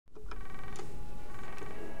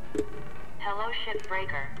Hello,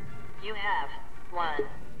 Shipbreaker. You have one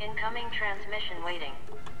incoming transmission waiting.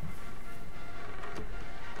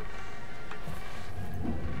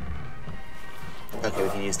 Okay, we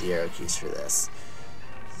can use the arrow keys for this.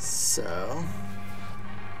 So...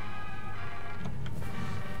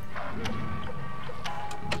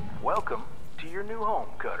 Welcome to your new home,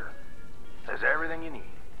 Cutter. There's everything you need.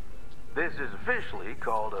 This is officially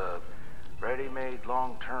called a ready-made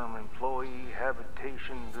long-term employee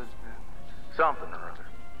habitation... something or other.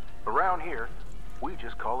 Around here, we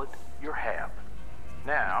just call it your hab.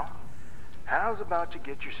 Now, how's about you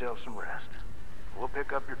get yourself some rest? We'll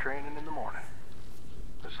pick up your training in the morning.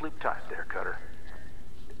 So sleep tight there, Cutter.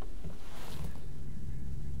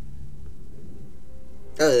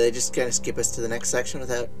 Oh, they just kind of skip us to the next section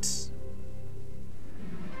without...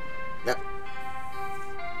 No.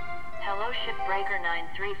 Hello, Shipbreaker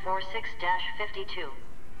 9346-52.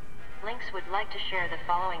 Lynx would like to share the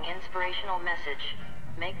following inspirational message.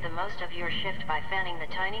 Make the most of your shift by fanning the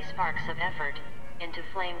tiny sparks of effort into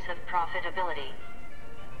flames of profitability.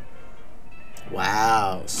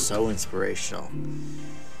 Wow, so inspirational.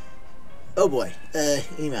 Oh boy,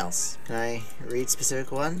 emails. Can I read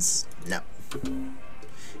specific ones? No.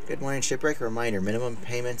 Good morning, Shipbreaker. Reminder, minimum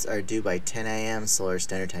payments are due by 10 a.m. Solar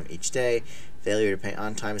Standard Time each day. Failure to pay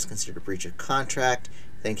on time is considered a breach of contract.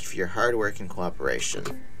 Thank you for your hard work and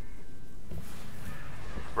cooperation.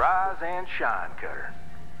 Rise and shine, Cutter.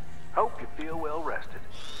 Hope you feel well rested.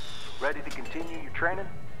 Ready to continue your training?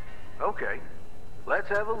 Okay, let's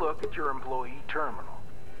have a look at your employee terminal.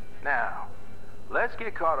 Now, let's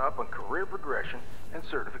get caught up on career progression and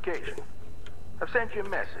certification. I've sent you a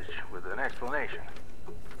message with an explanation.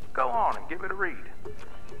 Go on and give it a read.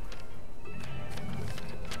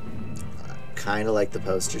 Kinda like the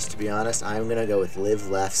posters, to be honest. I'm gonna go with Live,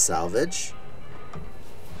 Laugh, Salvage.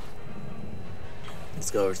 Let's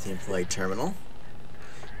go over to the employee terminal.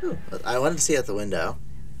 Ooh, I wanted to see out the window.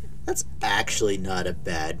 That's actually not a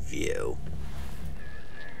bad view.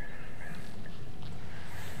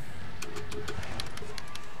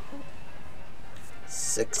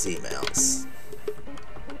 Six emails.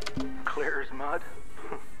 Clear as mud?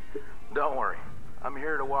 Don't worry, I'm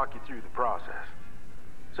here to walk you through the process.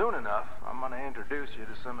 Soon enough, I'm going to introduce you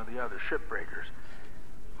to some of the other shipbreakers.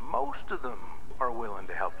 Most of them are willing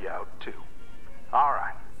to help you out, too. All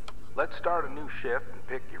right, let's start a new shift and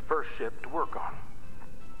pick your first ship to work on.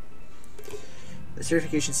 The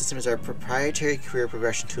certification system is our proprietary career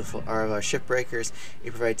progression tool for our shipbreakers. It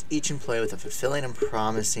provides each employee with a fulfilling and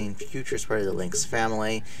promising future as part of the Lynx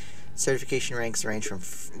family. Certification ranks range from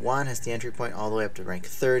 1 as the entry point all the way up to rank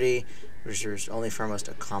 30, reserved only for our most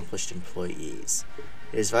accomplished employees.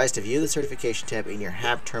 It is advised to view the certification tab in your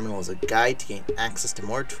HAB terminal as a guide to gain access to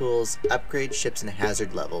more tools, upgrade ships, and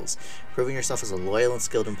hazard levels. Proving yourself as a loyal and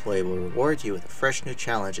skilled employee will reward you with a fresh new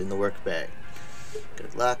challenge in the work bay.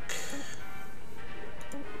 Good luck.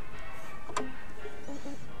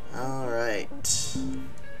 Alright.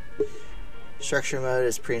 Structure mode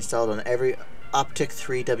is pre-installed on every Optic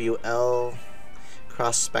 3WL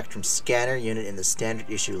cross-spectrum scanner unit in the standard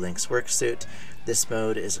issue Lynx worksuit. This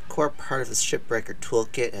mode is a core part of the Shipbreaker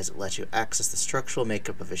toolkit as it lets you access the structural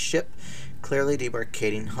makeup of a ship, clearly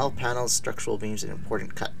demarcating hull panels, structural beams, and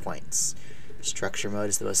important cut points. Structure mode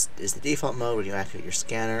is the default mode when you activate your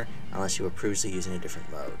scanner, unless you were previously using a different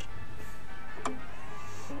mode.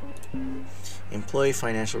 Employee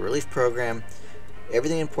Financial Relief Program.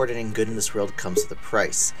 Everything important and good in this world comes with a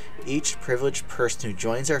price. Each privileged person who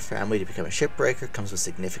joins our family to become a shipbreaker comes with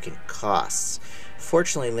significant costs.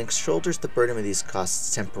 Fortunately, Lynx shoulders the burden of these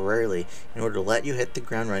costs temporarily in order to let you hit the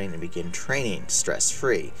ground running and begin training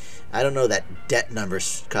stress-free. I don't know, that debt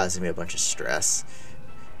number's causing me a bunch of stress.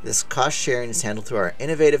 This cost sharing is handled through our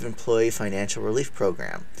innovative Employee Financial Relief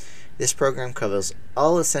Program. This program covers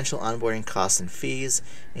all essential onboarding costs and fees,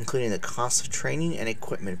 including the cost of training and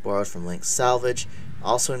equipment borrowed from Lynx Salvage.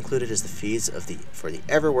 Also included is the fees for the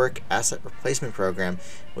EverWork Asset Replacement Program,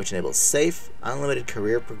 which enables safe, unlimited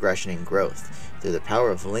career progression and growth through the power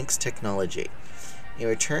of Lynx technology. In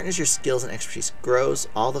return, as your skills and expertise grows,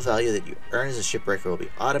 all the value that you earn as a shipbreaker will be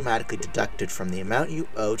automatically deducted from the amount you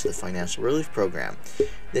owe to the Financial Relief Program.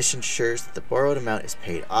 This ensures that the borrowed amount is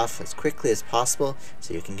paid off as quickly as possible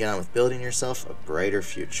so you can get on with building yourself a brighter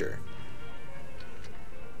future.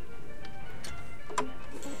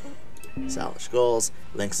 Salvage goals.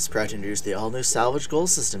 Lynx is proud to introduce the all-new Salvage goal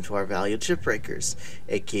system to our valued shipbreakers,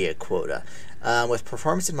 aka quota. With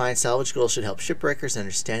performance in mind, Salvage goals should help shipbreakers in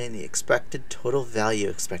understanding the expected total value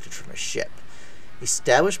expected from a ship.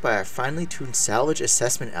 Established by our finely tuned salvage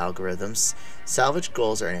assessment algorithms, salvage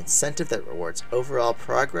goals are an incentive that rewards overall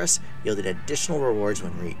progress, yielding additional rewards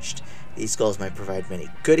when reached. These goals might provide many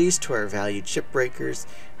goodies to our valued shipbreakers,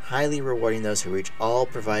 highly rewarding those who reach all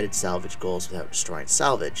provided salvage goals without destroying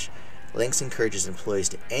salvage. Lynx encourages employees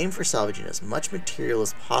to aim for salvaging as much material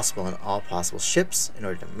as possible on all possible ships in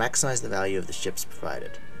order to maximize the value of the ships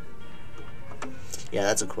provided. Yeah,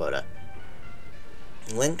 that's a quota.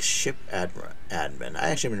 Lynx Ship Admin. I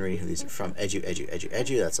actually have been reading who these are from.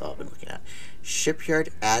 Edu. That's all I've been looking at. Shipyard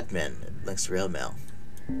Admin. Lynx Rail Mail.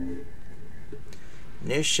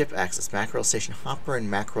 New ship access. Mackerel Station Hopper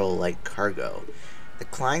and Mackerel Light Cargo. The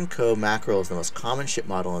Klein Co. Mackerel is the most common ship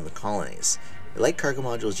model in the colonies. The light cargo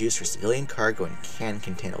module is used for civilian cargo and can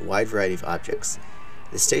contain a wide variety of objects.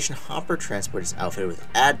 The Station Hopper transport is outfitted with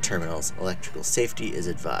ad terminals. Electrical safety is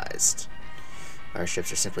advised. Our ships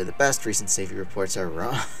are simply the best. Recent safety reports are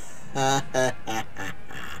wrong.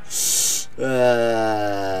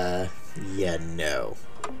 Yeah, no.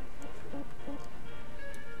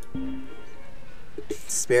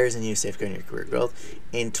 Spares in use safeguarding your career growth.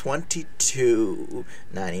 In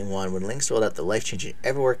 2291, when Lynx rolled out the life-changing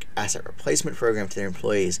Everwork Asset Replacement Program to their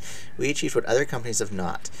employees, we achieved what other companies have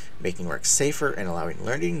not, making work safer and allowing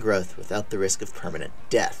learning and growth without the risk of permanent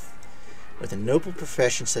death. With a noble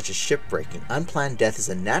profession such as shipbreaking, unplanned death is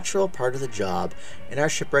a natural part of the job, and our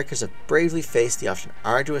shipbreakers have bravely faced the often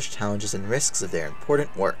arduous challenges and risks of their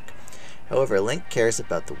important work. However, Link cares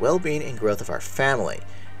about the well-being and growth of our family.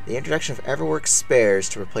 The introduction of Everwork spares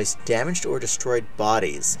to replace damaged or destroyed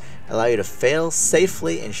bodies allow you to fail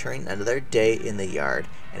safely, ensuring another day in the yard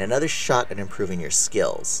and another shot at improving your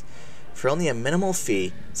skills. For only a minimal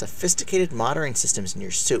fee, sophisticated monitoring systems in your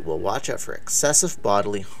suit will watch out for excessive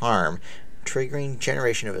bodily harm, triggering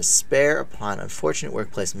generation of a spare upon unfortunate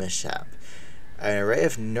workplace mishap. An array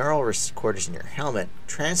of neural recorders in your helmet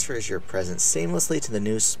transfers your presence seamlessly to the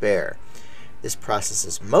new spare. This process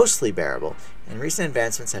is mostly bearable, and recent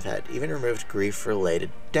advancements have had even removed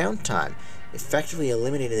grief-related downtime, effectively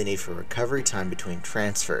eliminating the need for recovery time between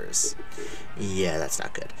transfers. Yeah, that's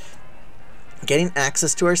not good. Getting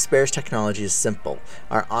access to our spares technology is simple.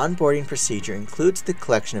 Our onboarding procedure includes the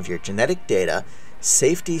collection of your genetic data,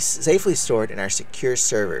 safely stored in our secure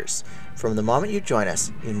servers. From the moment you join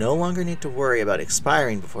us, you no longer need to worry about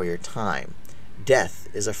expiring before your time. Death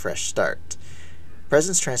is a fresh start.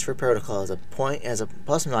 Presence transfer protocol has a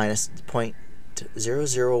plus-minus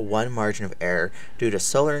 0.001 margin of error due to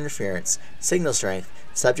solar interference, signal strength,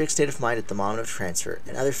 subject state of mind at the moment of transfer,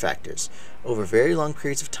 and other factors. Over very long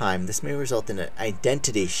periods of time, this may result in an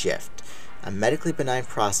identity shift, a medically benign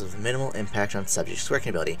process with minimal impact on subject's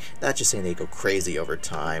working ability. That's just saying they go crazy over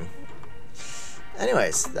time.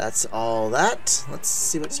 Anyways, that's all that. Let's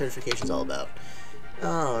see what certification's all about.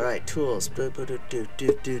 Alright, tools.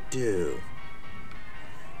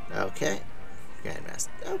 Okay. Grandmaster.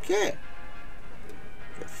 Okay.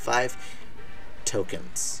 We have 5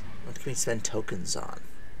 tokens. What can we spend tokens on?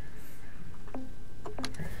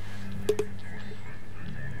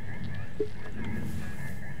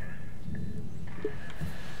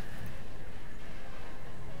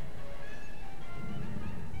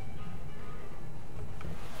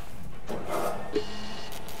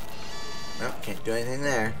 Nope, can't do anything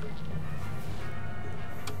there.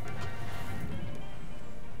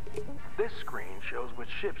 This screen shows which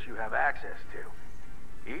ships you have access to.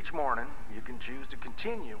 Each morning, you can choose to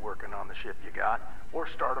continue working on the ship you got, or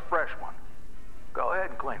start a fresh one. Go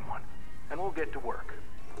ahead and claim one, and we'll get to work.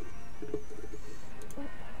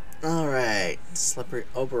 Alright, Slippery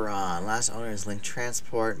Oberon. Last owner is Link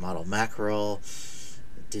Transport, model Mackerel.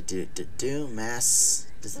 Mass.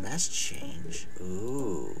 Does the mass change?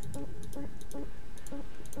 Ooh.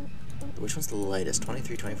 Which one's the lightest?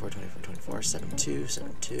 23, 24, 24, 24, 72,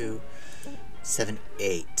 72,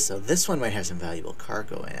 78. So this one might have some valuable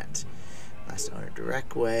cargo in it. Last owner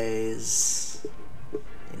directways.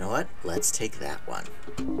 You know what? Let's take that one.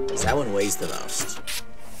 Because that one weighs the most.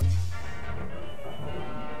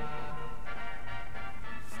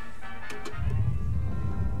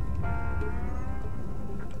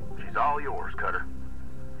 She's all yours, Cutter.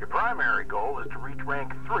 Your primary goal is to reach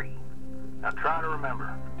rank 3. Now try to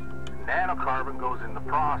remember, nanocarbon goes in the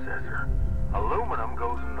processor, aluminum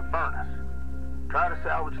goes in the furnace. Try to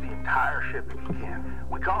salvage the entire ship if you can.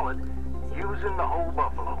 We call it using the whole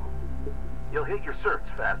buffalo. You'll hit your certs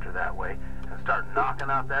faster that way and start knocking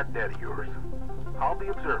out that debt of yours. I'll be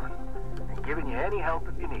observant and giving you any help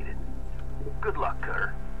if you need it. Good luck,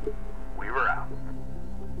 Cutter. Weaver out.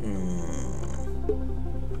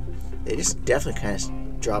 They just definitely kind of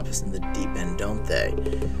drop us in the deep end, don't they?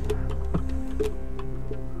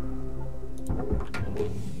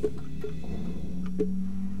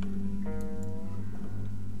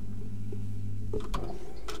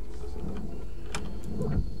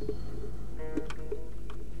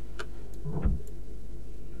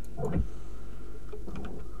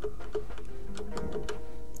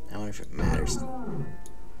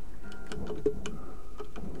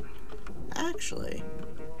 actually...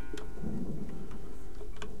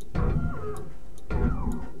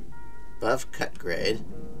 Above cut grade.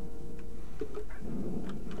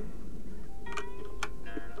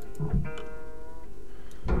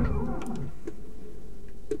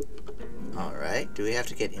 Alright, do we have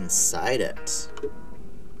to get inside it?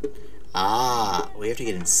 Ah, we have to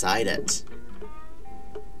get inside it.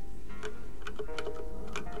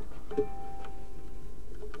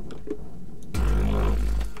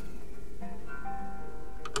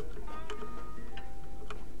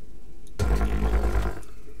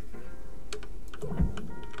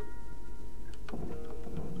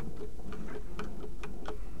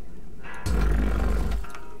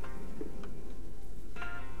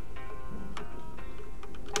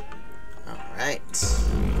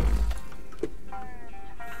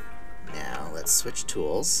 Now let's switch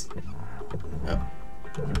tools. Oh.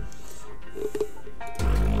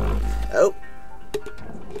 Oh.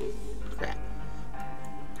 Crap.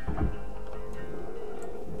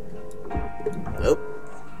 Nope.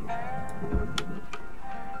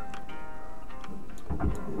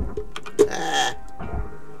 Ah.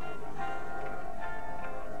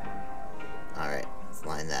 Alright, let's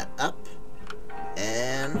line that up.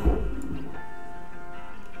 And...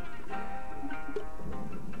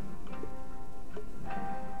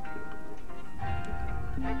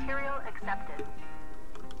 Material accepted.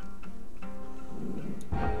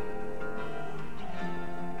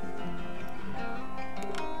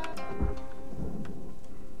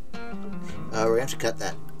 Oh, we're gonna have to cut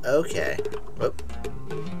that. Okay. Whoop.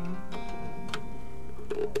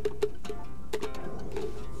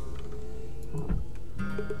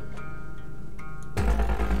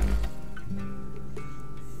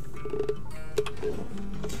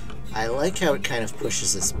 I like how it kind of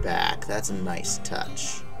pushes us back. That's a nice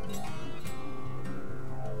touch.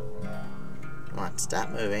 Come on, stop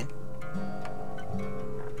moving.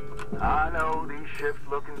 I know these shifts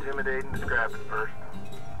look intimidating to scrap at first.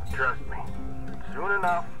 Trust me, soon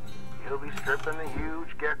enough, you'll be stripping the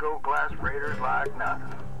huge gecko-class freighters like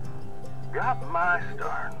nothing. Got my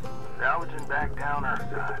start salvaging back down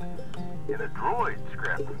Earthside in a droid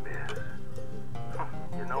scrapping biz.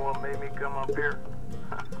 You know what made me come up here?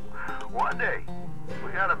 One day,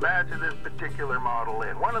 we got a batch of this particular model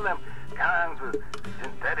in. One of them kinds with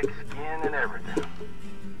synthetic skin and everything.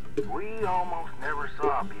 We almost never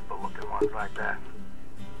saw people looking ones like that.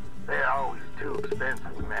 They're always too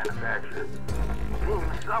expensive to manufacture.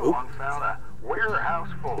 Seems someone found a warehouse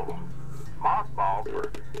full of them. Mothballed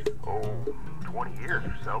for, 20 years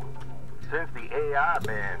or so. Since the AI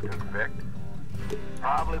ban took effect.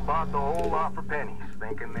 Probably bought the whole lot for pennies,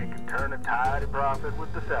 thinking they could turn a tidy profit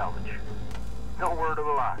with the salvage. No word of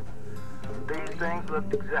a lie. These things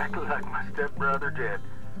looked exactly like my stepbrother Jed.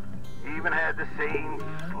 Even had the same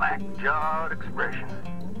slack-jawed expression.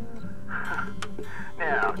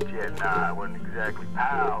 Now, Jed and I weren't exactly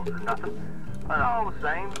pals or nothing, but all the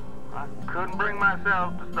same, I couldn't bring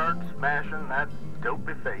myself to start smashing that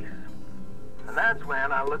dopey face. And that's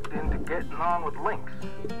when I looked into getting on with Lynx.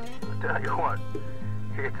 I tell you what,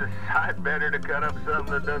 it's a sight better to cut up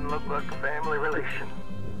something that doesn't look like a family relation.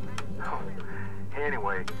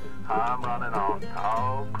 Anyway, I'm running on.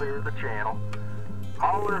 I'll clear the channel.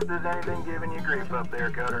 Holler if there's anything giving you grief up there,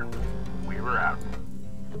 Cutter. We were out.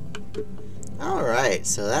 Alright,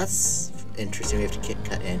 so that's interesting. We have to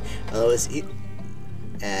cut in. Although it's...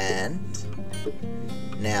 And...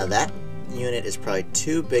 Now that unit is probably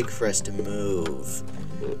too big for us to move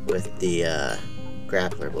with the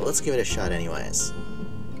grappler, but let's give it a shot anyways.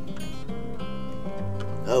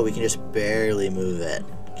 Oh, we can just barely move it.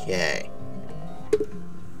 Okay.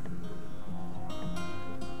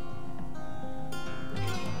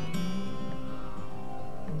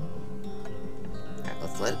 Alright,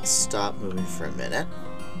 let's let it stop moving for a minute.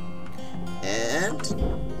 And...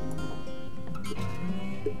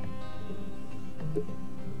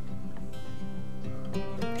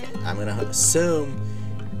 I'm gonna assume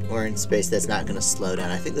we're in space that's not gonna slow down.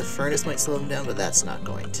 I think the furnace might slow them down, but that's not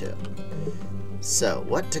going to. So,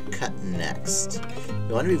 what to cut next?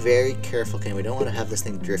 We want to be very careful, okay? We don't want to have this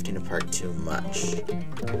thing drifting apart too much.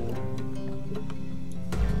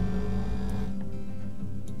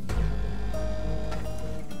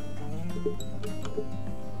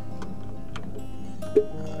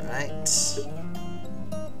 Alright.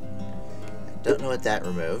 I don't know what that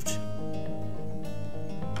removed.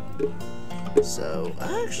 So,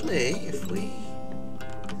 actually, if we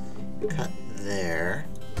cut there...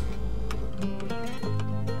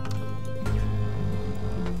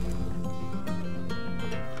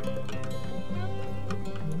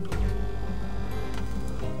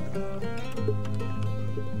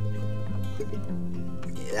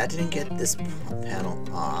 Yeah, that didn't get this panel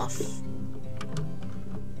off.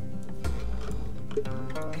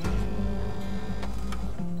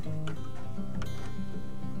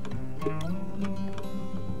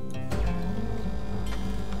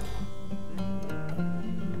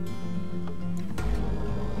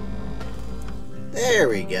 There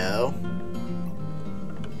we go.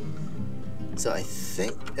 So I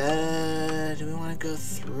think, do we want to go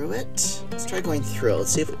through it? Let's try going through it.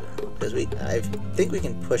 Let's see if, because I think we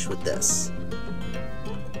can push with this.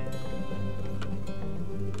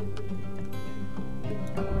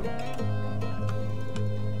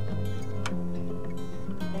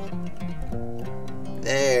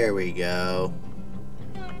 There we go.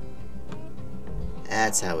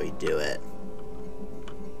 That's how we do it.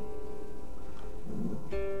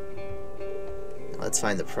 Let's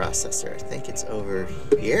find the processor. I think it's over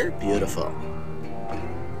here. Beautiful.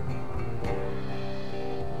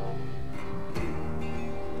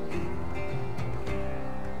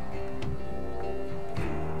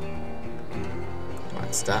 Come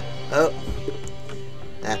on, stop. Oh!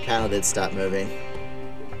 That panel did stop moving.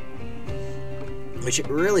 Which it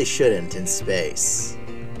really shouldn't in space.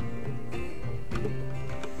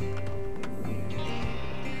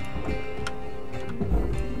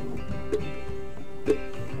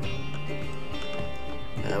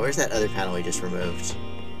 Where's that other panel we just removed?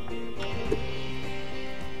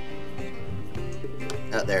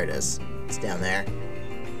 Oh, there it is. It's down there.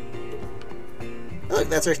 Oh, look,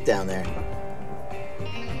 that's Earth down there.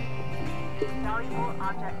 Valuable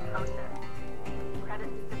object processed.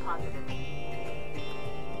 Credits deposited.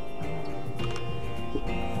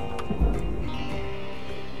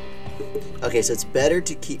 Okay, so it's better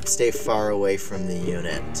to stay far away from the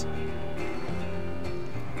unit.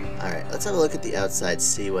 Alright, let's have a look at the outside,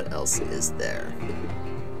 see what else is there.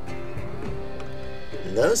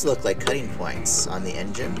 Those look like cutting points on the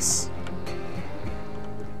engines.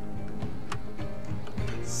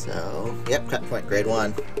 So, yep, cut point grade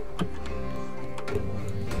 1.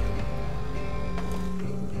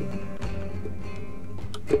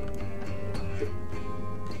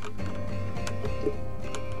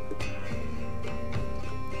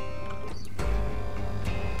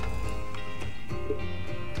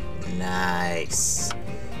 Nice.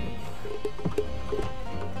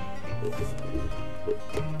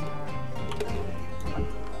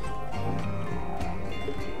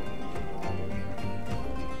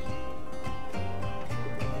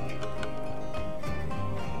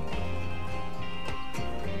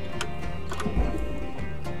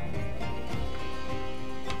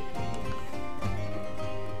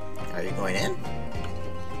 Are you going in?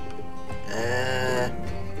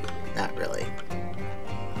 Not really.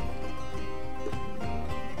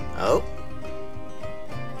 Oh.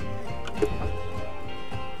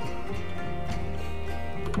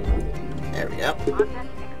 There we go. Object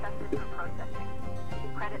accepted for processing.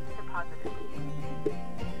 Credits deposited.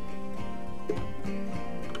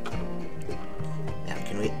 Now,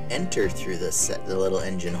 can we enter through the little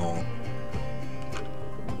engine hole?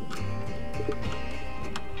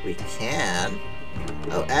 We can.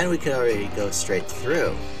 Oh, and we could already go straight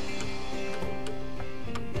through.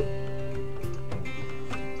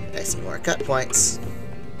 I see more cut points.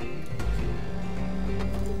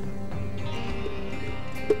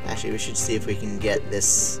 Actually, we should see if we can get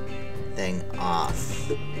this thing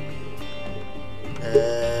off.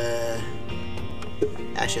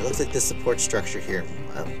 Actually, it looks like the support structure here.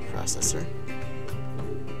 Oh, processor.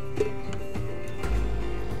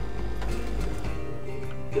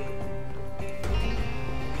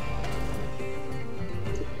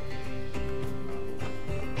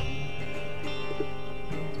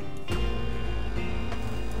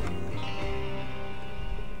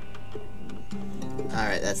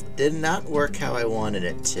 Alright, that did not work how I wanted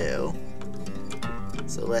it to.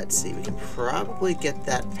 So let's see, we can probably get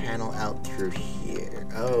that panel out through here.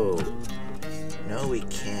 Oh, no we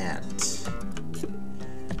can't.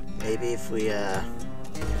 Maybe if we,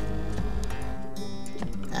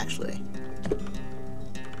 actually,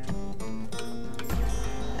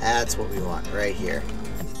 that's what we want, right here.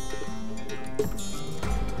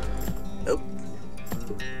 Nope.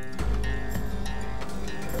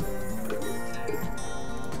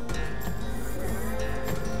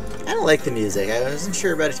 I don't like the music. I wasn't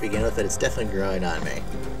sure about it to begin with, but it's definitely growing on me.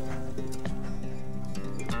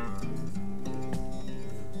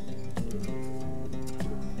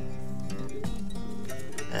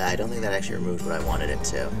 I don't think that actually removed what I wanted it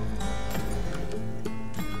to.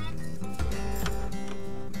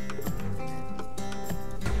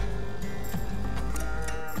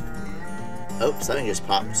 Oh, something just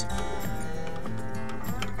popped.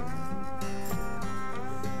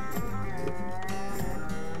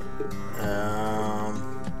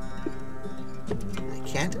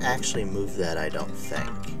 actually move that, I don't think.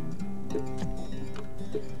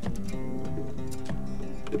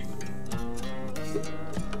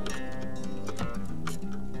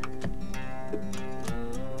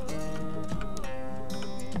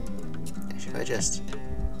 Should I just...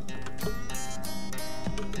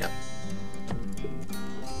 No.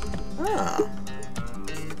 Ah.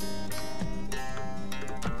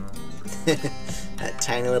 That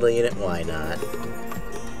tiny little unit, why not?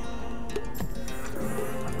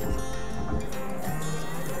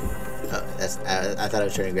 Oh, that's... I thought I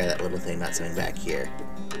was trying to grab that little thing, not something back here.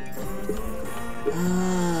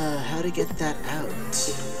 How to get that out?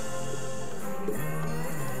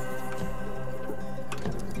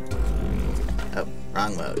 Oh,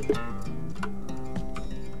 wrong mode.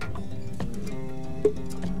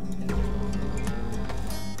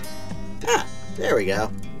 Ah, there we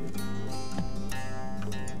go.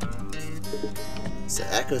 So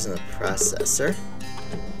that goes in the processor.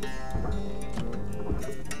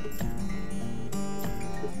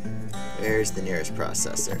 Where's the nearest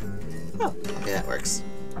processor? Oh, okay, that works.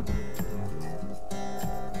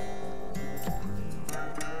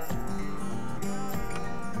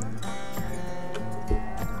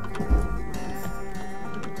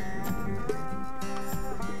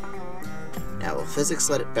 Now will physics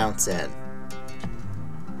let it bounce in?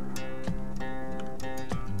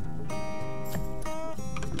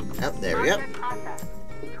 Oh, there we go.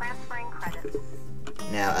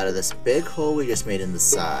 Now, out of this big hole we just made in the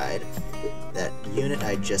side, that unit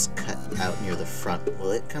I just cut out near the front,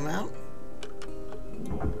 will it come out?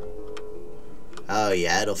 Oh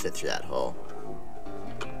yeah, it'll fit through that hole.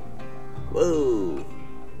 Whoa!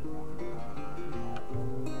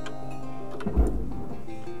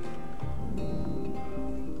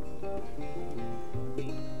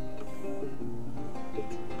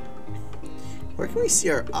 Where can we see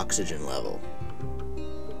our oxygen level?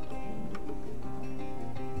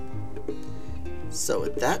 So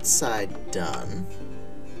with that side done...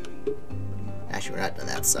 Actually, we're not done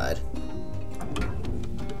that side.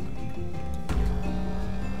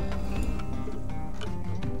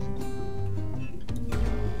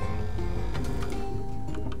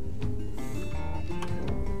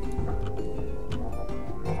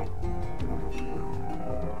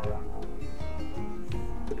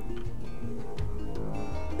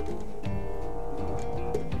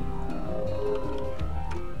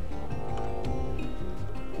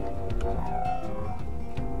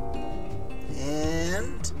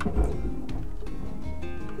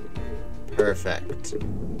 Perfect.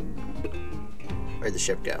 Where'd the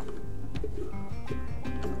ship go?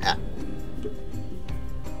 Ah.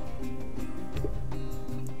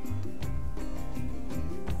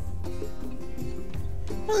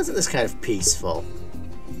 Well, isn't this kind of peaceful?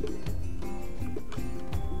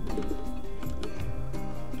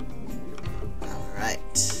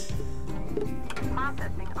 Alright.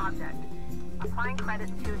 Processing object. Applying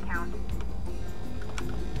credits to account.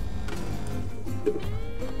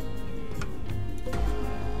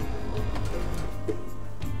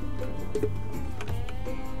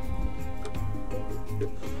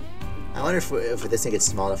 I wonder if this thing gets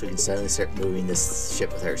small enough we can suddenly start moving this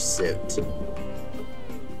ship with our suit.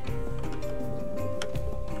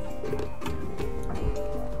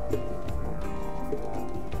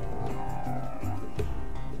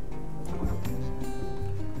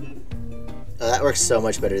 Oh, that works so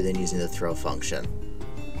much better than using the throw function.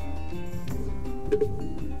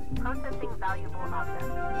 Processing valuable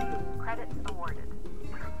object. Credits awarded.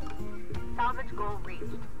 Salvage goal reached.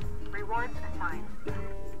 Rewards assigned.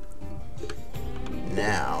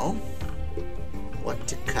 Now, what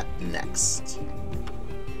to cut next?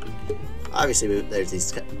 Obviously, there's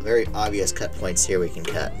these very obvious cut points here we can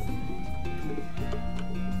cut.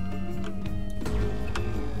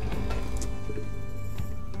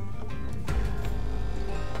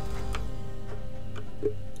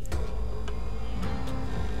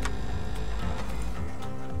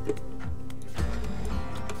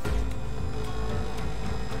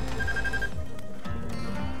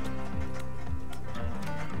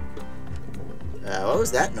 What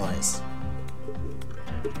was that noise?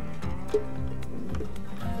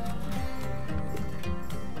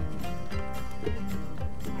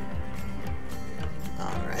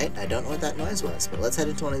 Alright, I don't know what that noise was, but let's head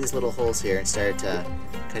into one of these little holes here and start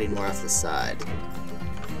cutting more off the side.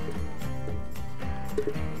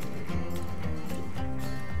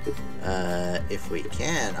 If we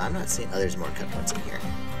can. I'm not seeing... Oh, there's more cut points in here.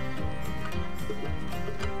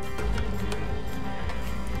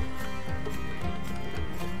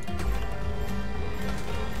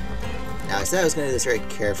 Now, I said I was going to do this very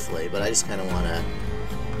carefully, but I just kind of want to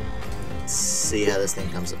see how this thing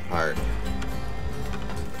comes apart.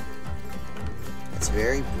 It's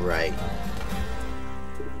very bright.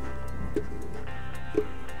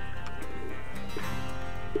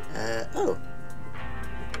 Oh.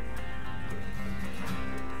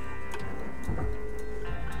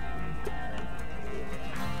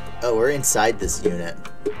 Oh, we're inside this unit.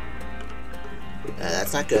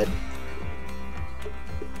 That's not good.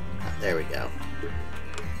 Oh, there we go.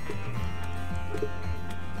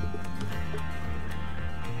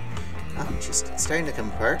 Oh, just starting to come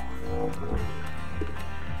apart.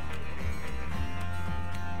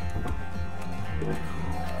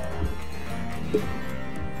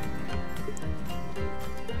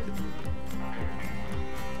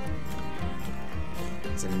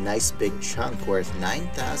 It's a nice big chunk worth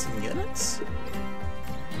 9,000 units?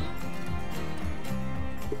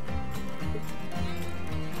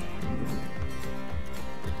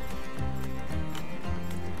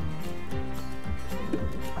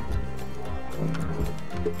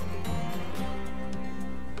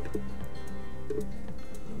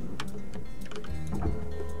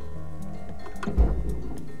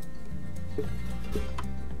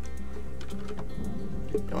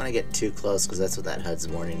 Don't want to get too close because that's what that HUD's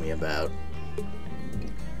warning me about.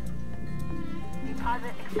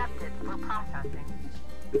 Deposit accepted for processing.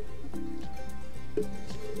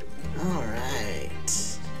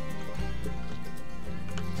 Alright.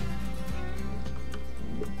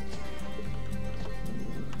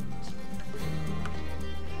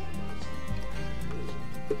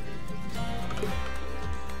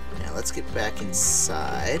 Now let's get back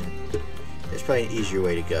inside. There's probably an easier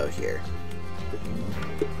way to go here.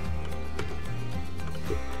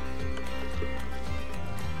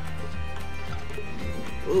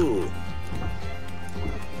 Ooh.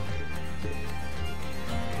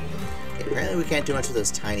 Okay, apparently we can't do much with those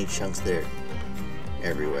tiny chunks that are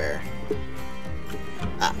everywhere.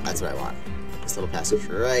 Ah, that's what I want. This little passage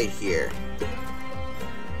right here.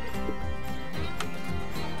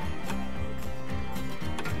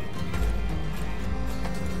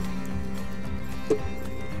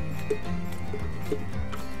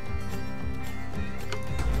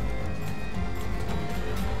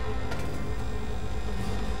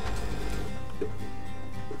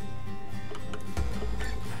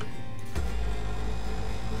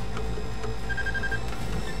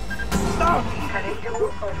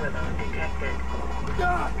 Predictable overload detected.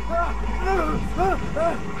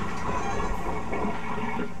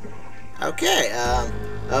 Okay,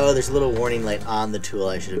 oh, there's a little warning light on the tool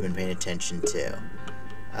I should have been paying attention to.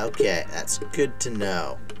 Okay, that's good to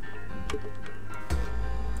know.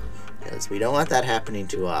 Because we don't want that happening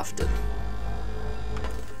too often.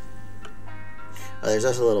 Oh, there's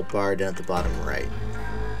also a little bar down at the bottom right.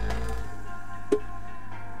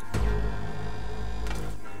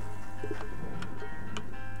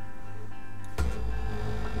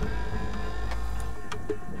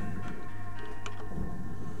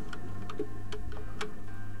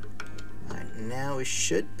 Now we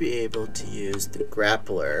should be able to use the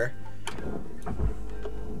grappler.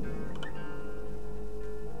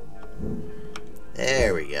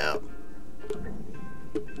 There we go.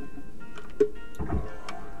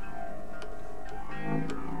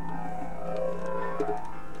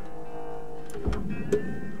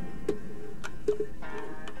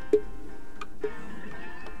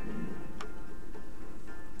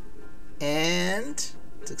 And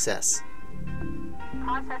success.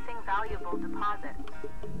 Processing valuable deposit.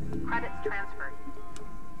 Credits transferred.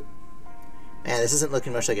 Man, this isn't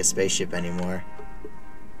looking much like a spaceship anymore.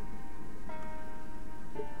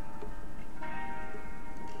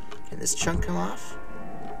 Can this chunk come off?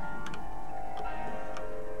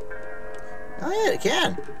 Oh yeah, it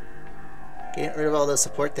can! Getting rid of all those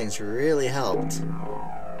support things really helped.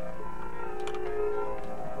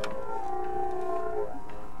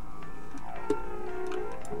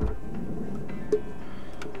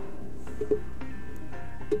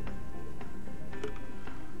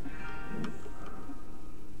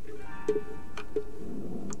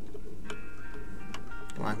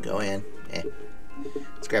 Come on, go in. Eh.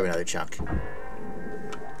 Let's grab another chunk.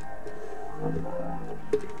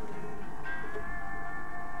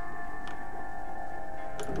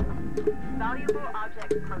 Valuable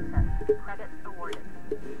object processed. Credits awarded.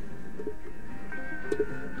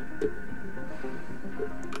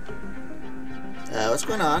 What's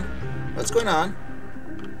going on? What's going on?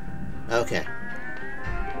 Okay.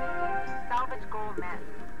 Salvage goal met.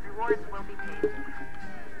 Rewards will be paid.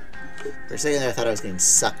 For a second there, I thought I was getting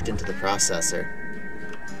sucked into the processor.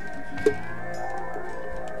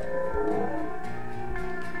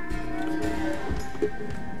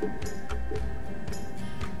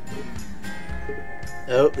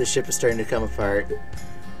 Oh, the ship is starting to come apart.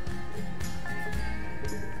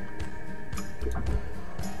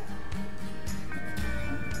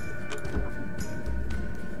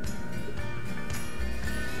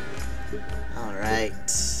 Alright.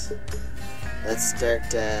 Let's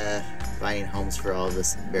start finding homes for all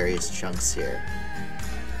this various chunks here.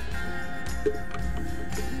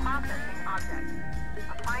 Processing object.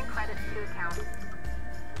 Applying credits to account.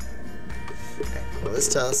 Okay, well this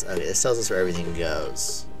tells us where everything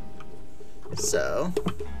goes. So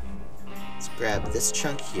let's grab this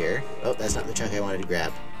chunk here. Oh, that's not the chunk I wanted to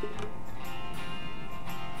grab.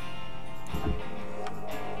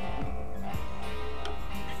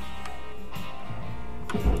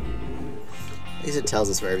 At least it tells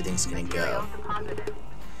us where everything's gonna go.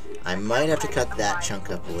 I might have to cut that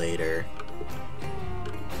chunk up later.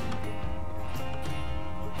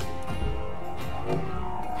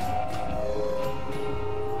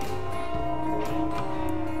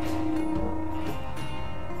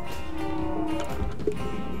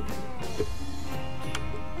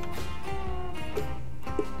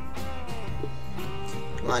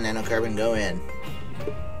 Come on, nanocarbon, go in.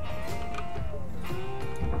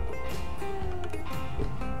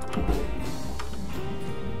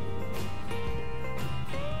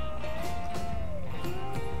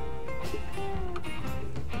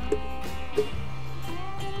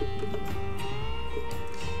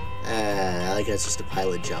 I like it's just a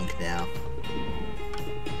pile of junk now.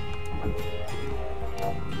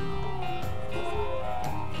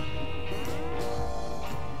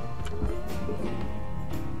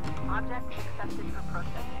 Object accepted for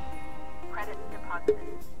processing. Credits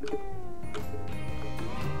deposited.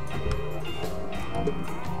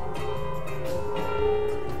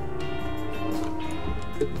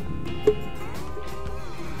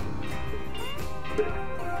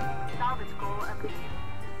 Salvage goal achieved.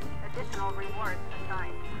 Additional rewards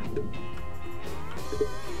assigned.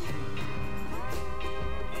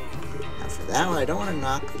 Now for that one, I don't want to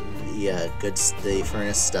knock the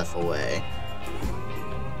furnace stuff away.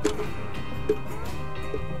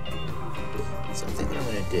 So I think what I'm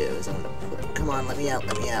going to do is I'm going to put... Come on, let me out,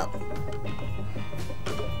 let me out.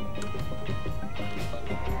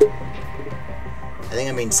 I think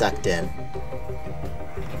I'm being sucked in.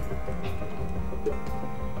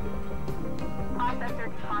 Processor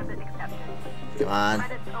deposit accepted. Come on.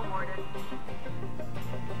 Credits awarded.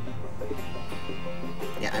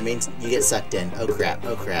 Yeah, I mean, you get sucked in. Oh crap,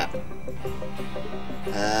 oh crap.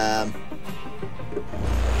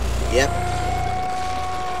 Yep.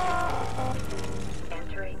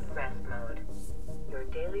 Entering rest mode. Your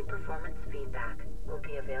daily performance feedback will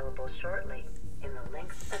be available shortly in the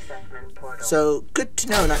Links assessment portal. So, good to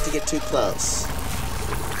know not to get too close.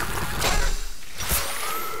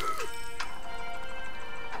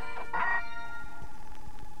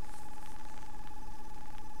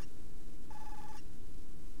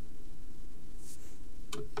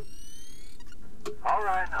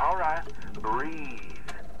 All right. Breathe.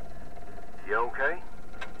 You okay?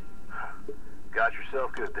 Got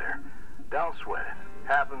yourself good there. Don't sweat it.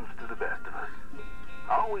 Happens to the best of us.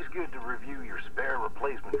 Always good to review your spare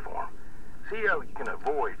replacement form. See how you can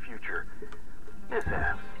avoid future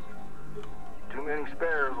mishaps. Too many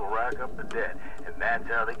spares will rack up the debt, and that's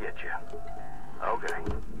how they get you. Okay,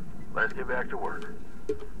 let's get back to work.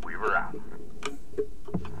 Weaver out.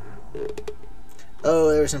 Oh,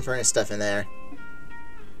 there was some furnace stuff in there.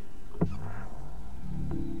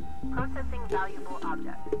 Processing valuable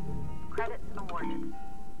object. Credits awarded.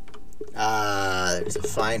 There's a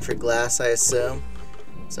fine for glass, I assume.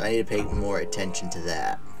 So I need to pay more attention to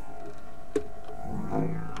that.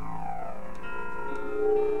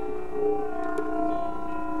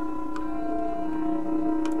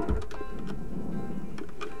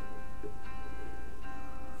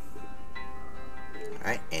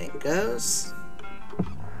 Alright, and it goes.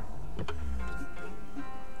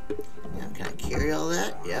 Now, can I carry all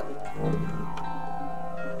that? Yep.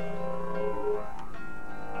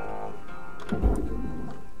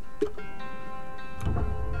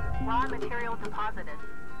 Raw material deposited.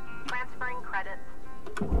 Transferring credits.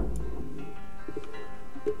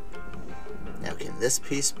 Now, can this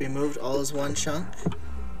piece be moved all as one chunk?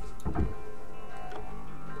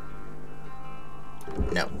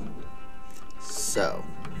 No. So.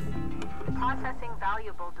 Processing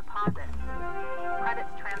valuable deposit. Credits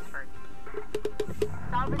transferred.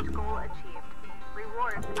 Salvage goal achieved.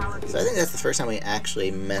 Rewards allocated. So I think that's the first time we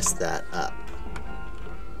actually messed that up.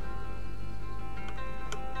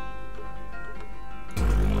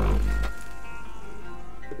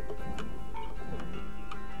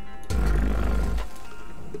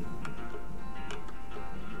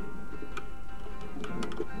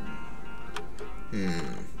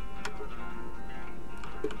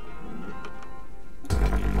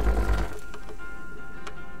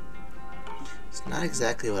 It's not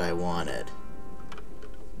exactly what I wanted.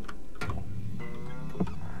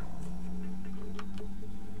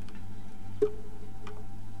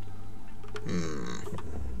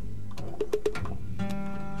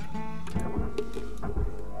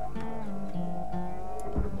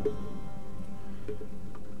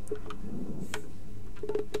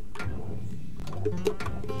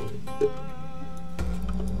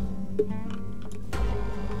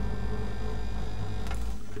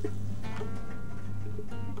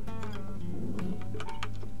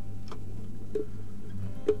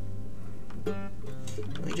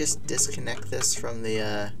 Can we just disconnect this from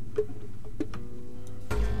the,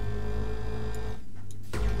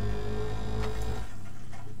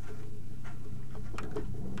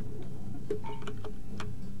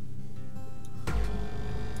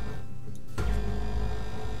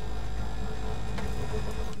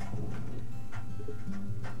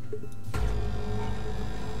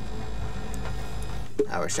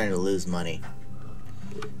 Oh, we're starting to lose money.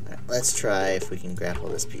 Alright, let's try if we can grapple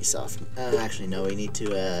this piece off. Actually, no, we need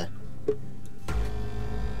to,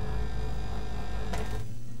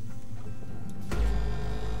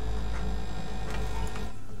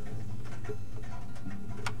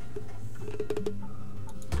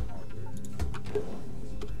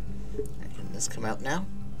 can this come out now?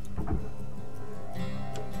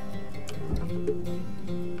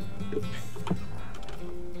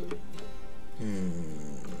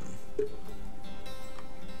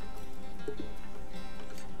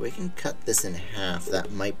 We can cut this in half.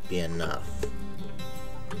 That might be enough.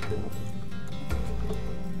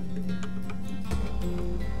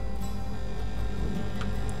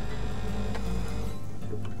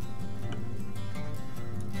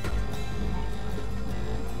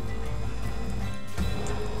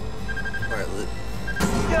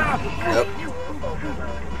 Nope.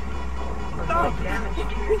 Avoid damage to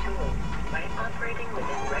your tools by operating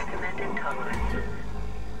within recommended tolerances.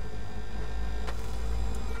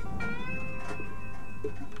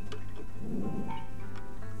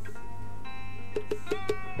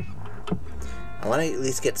 I want to at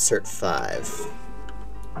least get Cert 5.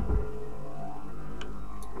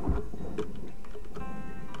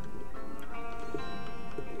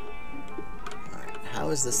 Alright, how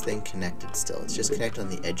is this thing connected still? It's just connected on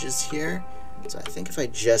the edges here. So I think if I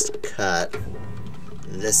just cut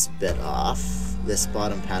this bit off, this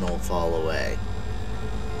bottom panel will fall away.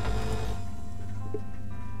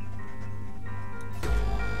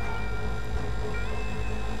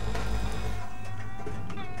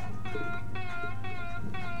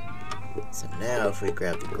 So now if we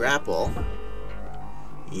grab the grapple,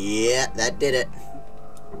 yeah, that did it.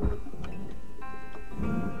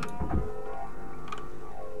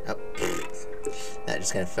 Oh, that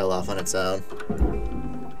just kind of fell off on its own.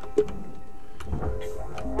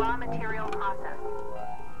 Raw material processed.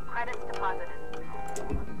 Credits deposited.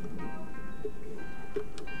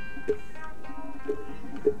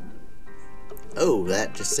 Oh,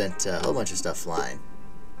 that just sent a whole bunch of stuff flying.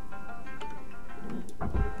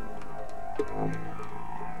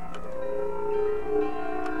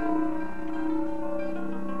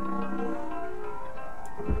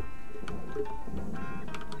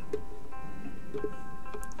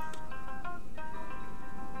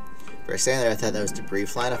 For a second there, I thought that was debris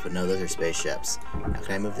flying up, but no, those are spaceships. Now,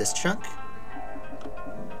 can I move this chunk?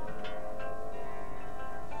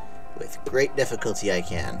 With great difficulty, I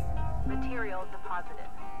can. Material deposited.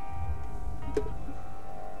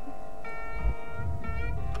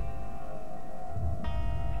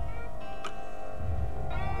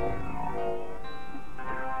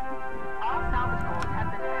 All salvage goals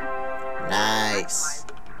have been met. Nice.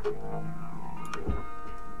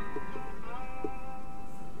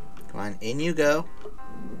 Come on, in you go.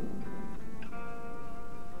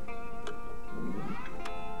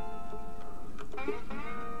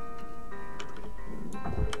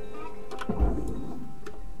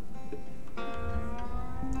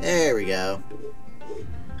 There we go.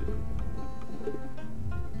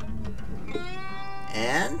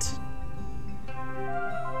 And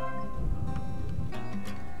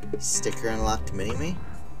sticker unlocked mini-me.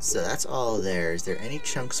 So that's all there. Is there any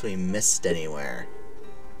chunks we missed anywhere?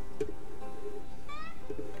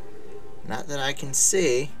 Not that I can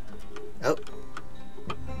see. Oh.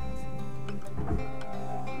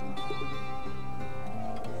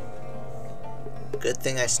 Good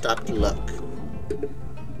thing I stopped to look.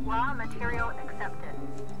 Raw material accepted.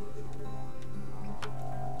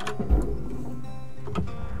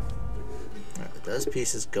 Alright, with those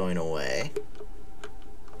pieces going away,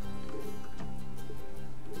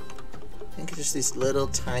 I think it's just these little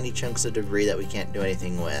tiny chunks of debris that we can't do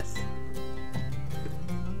anything with.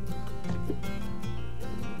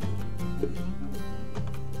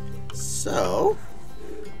 So,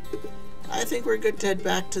 I think we're good to head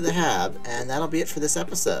back to the hab, and that'll be it for this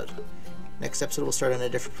episode. Next episode we'll start on a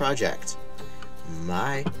different project.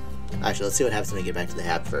 Actually, let's see what happens when we get back to the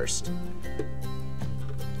hab first.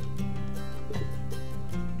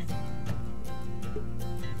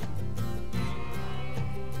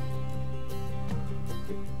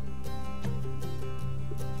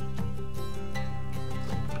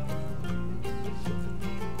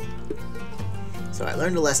 So I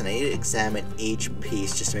learned a lesson. I need to examine each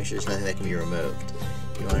piece just to make sure there's nothing that can be removed.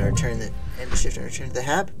 You want to return the end shift and return to the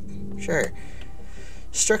hab? Sure.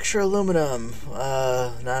 Structure aluminum,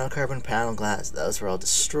 nanocarbon panel glass. Those were all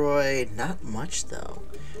destroyed. Not much though,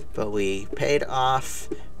 but we paid off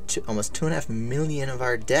almost 2.5 million of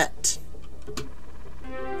our debt.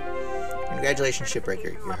 Congratulations,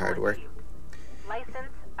 Shipbreaker. Your hard work. License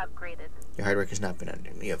upgraded. Your hard work has not been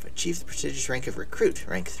undone. You have achieved the prestigious rank of Recruit,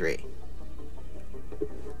 rank 3.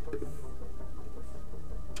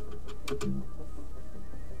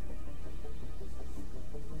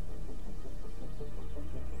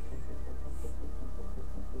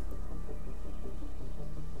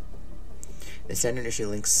 The standard issue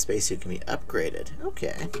Link's spacesuit can be upgraded.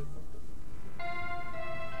 Okay.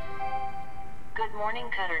 Good morning,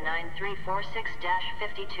 Cutter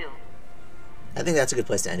 9346-52. I think that's a good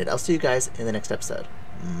place to end it. I'll see you guys in the next episode.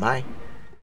 Bye.